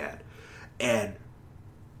 Batman, and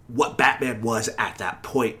what Batman was at that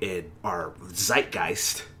point in our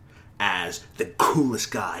zeitgeist as the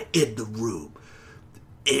coolest guy in the room.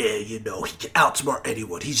 And, he can outsmart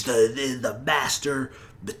anyone. He's the master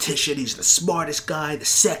magician. He's the smartest guy, the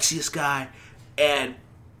sexiest guy. And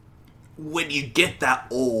when you get that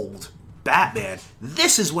old Batman,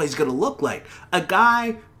 this is what he's going to look like. A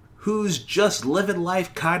guy who's just living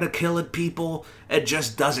life, kind of killing people, and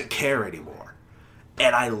just doesn't care anymore.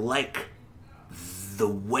 And I like the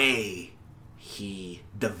way he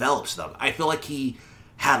develops them. I feel like he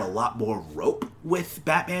had a lot more rope with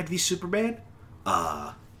Batman v Superman.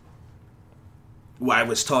 When I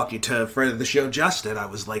was talking to a friend of the show, Justin, I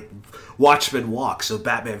was like, Watchmen walk so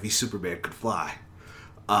Batman v Superman could fly.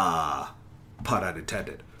 Pun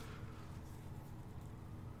unintended.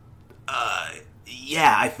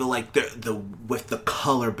 Yeah, I feel like the with the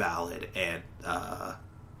color palette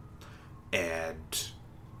and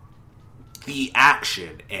the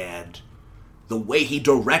action and the way he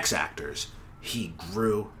directs actors, he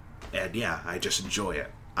grew, and yeah, I just enjoy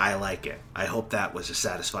it. I like it. I hope that was a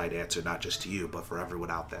satisfying answer, not just to you, but for everyone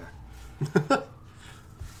out there.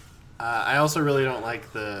 I also really don't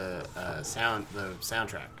like the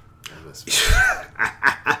soundtrack of this film.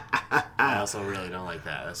 I also really don't like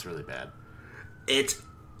that. That's really bad.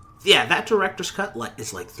 That director's cut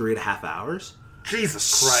is like 3.5 hours.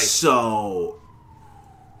 Jesus Christ. So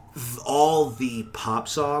all the pop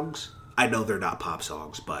songs, I know they're not pop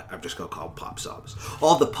songs, but I'm just going to call them pop songs.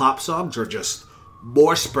 All the pop songs are just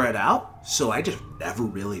more spread out, so I just never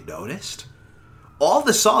really noticed. All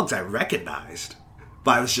the songs I recognized,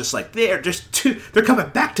 but I was just like, they're coming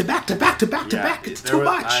back to back to back to back to back. It's too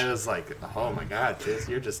much. I was like, oh my god,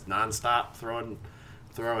 you're just nonstop throwing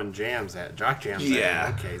jock jams at you.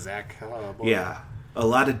 Okay, Zach. Oh, boy. Yeah, a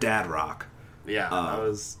lot of dad rock. Yeah,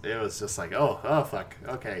 it was just like, oh fuck,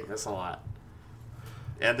 okay, that's a lot.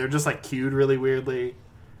 And they're just like cued really weirdly.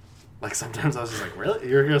 Like sometimes I was just like, really?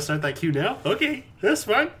 You're gonna start that cue now? Okay, that's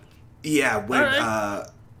fine. Yeah, when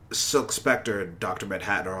Silk Spectre and Dr.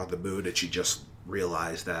 Manhattan are on the moon and she just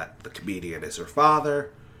realized that the comedian is her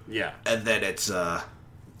father. Yeah. And then it's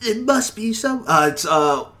it must be some it's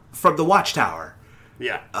from the Watchtower.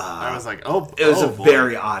 Yeah. I was like, oh, it was a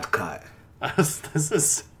very odd cut.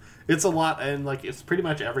 It's a lot, and like it's pretty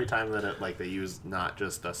much every time that they use not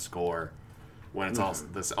just a score. When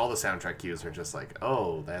it's all the soundtrack cues are just like,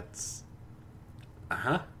 oh, that's...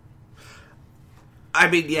 I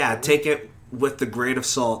mean, yeah, take it with the grain of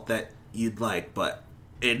salt that you'd like, but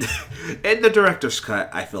in the director's cut,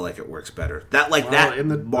 I feel like it works better.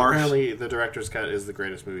 Apparently, the director's cut is the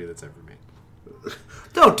greatest movie that's ever made.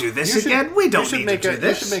 Don't do this again. We don't need to do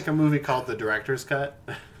this. You should make a movie called The Director's Cut.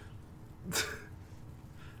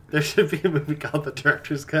 There should be a movie called The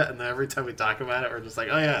Director's Cut, and then every time we talk about it, we're just like,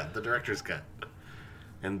 oh yeah, The Director's Cut.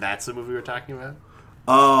 And that's the movie we're talking about?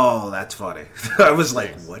 Oh, that's funny. I was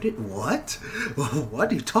like, what?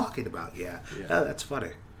 What are you talking about? Yeah. Oh, that's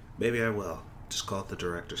funny. Maybe I will. Just call it The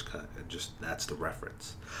Director's Cut, and that's the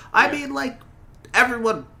reference. I mean, like,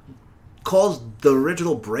 everyone calls the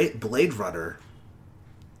original Blade Runner...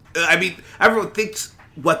 I mean, everyone thinks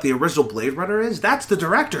what the original Blade Runner is. That's the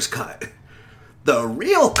Director's Cut. The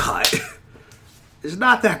real cut is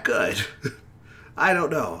not that good. I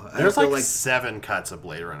don't know. There's like 7 cuts of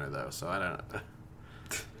Blade Runner, though, so I don't know.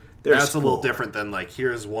 That's a little different than, like,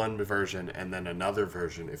 here's one version and then another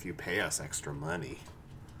version if you pay us extra money.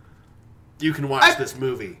 You can watch this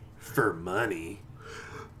movie for money.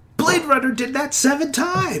 Blade Runner did that 7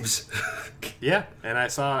 times. Yeah, and I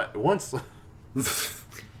saw it once.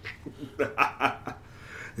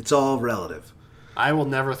 It's all relative. I will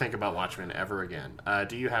never think about Watchmen ever again.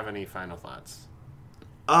 Do you have any final thoughts?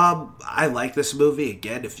 I like this movie.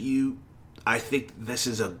 Again, I think this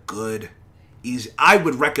is a good, easy... I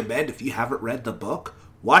would recommend, if you haven't read the book,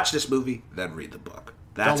 watch this movie, then read the book.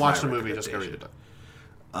 Don't watch the movie, just go read the book.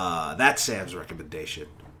 That's Sam's recommendation.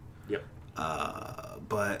 Yep.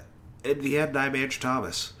 But in the end, I'm Andrew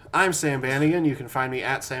Thomas. I'm Sam Bannigan. You can find me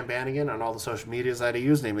at Sam Bannigan on all the social medias that I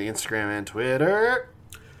use, namely Instagram and Twitter.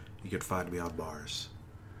 You can find me on Mars.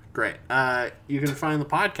 Great. You can find the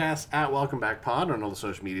podcast at Welcome Back Pod on all the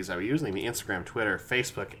social medias that we use, namely Instagram, Twitter,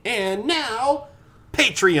 Facebook, and now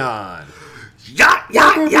Patreon. Yeah.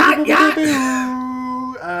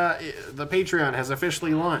 The Patreon has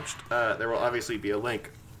officially launched. There will obviously be a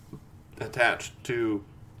link attached to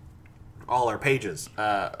all our pages.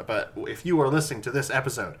 But if you are listening to this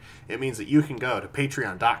episode, it means that you can go to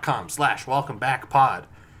patreon.com/welcomebackpod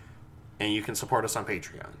and you can support us on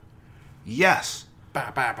Patreon. Yes.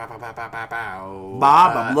 Bow. Bob,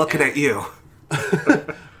 I'm looking at you. You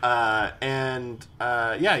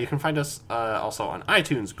can find us also on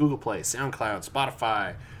iTunes, Google Play, SoundCloud,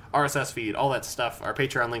 Spotify, RSS feed, all that stuff. Our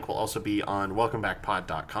Patreon link will also be on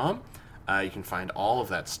welcomebackpod.com. You can find all of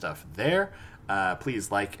that stuff there.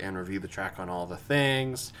 Please like and review the track on all the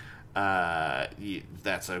things.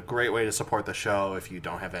 That's a great way to support the show. If you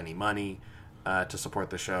don't have any money to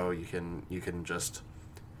support the show, you can just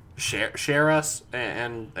share us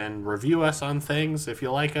and review us on things if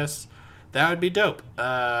you like us. That would be dope.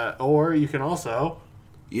 Or you can also...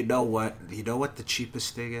 You know what the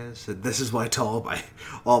cheapest thing is? And this is what I tell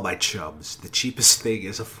all my chums. The cheapest thing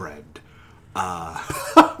is a friend.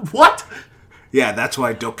 What? Yeah, that's why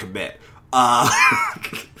I don't commit. The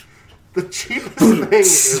cheapest thing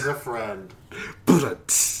is a friend. Andrew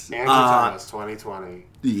Thomas, 2020.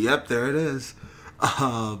 Yep, there it is.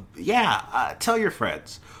 Tell your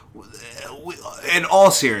friends. In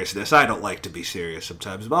all seriousness, I don't like to be serious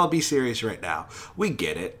sometimes, but I'll be serious right now. We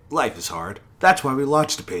get it. Life is hard. That's why we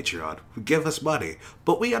launched a Patreon. Give us money.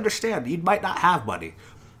 But we understand you might not have money.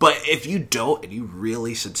 But if you don't, and you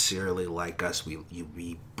really sincerely like us,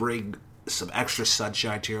 we bring some extra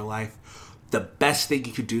sunshine to your life, the best thing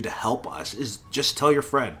you can do to help us is just tell your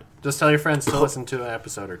friend. Just tell your friends to listen to an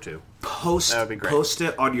episode or two. That would be great. Post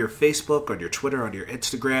it on your Facebook, on your Twitter, on your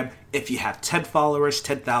Instagram. If you have 10 followers,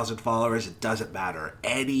 10,000 followers, it doesn't matter.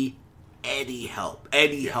 Any help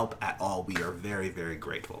at all, we are very, very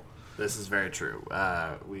grateful. This is very true.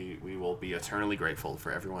 We will be eternally grateful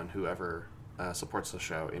for everyone who ever supports the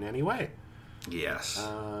show in any way. Yes.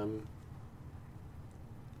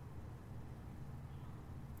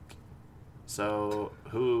 So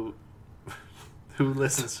who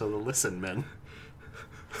listens to the Listen Men?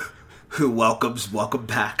 Who welcome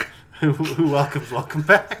back. Who welcome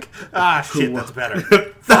back? Ah, shit, that's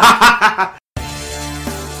better.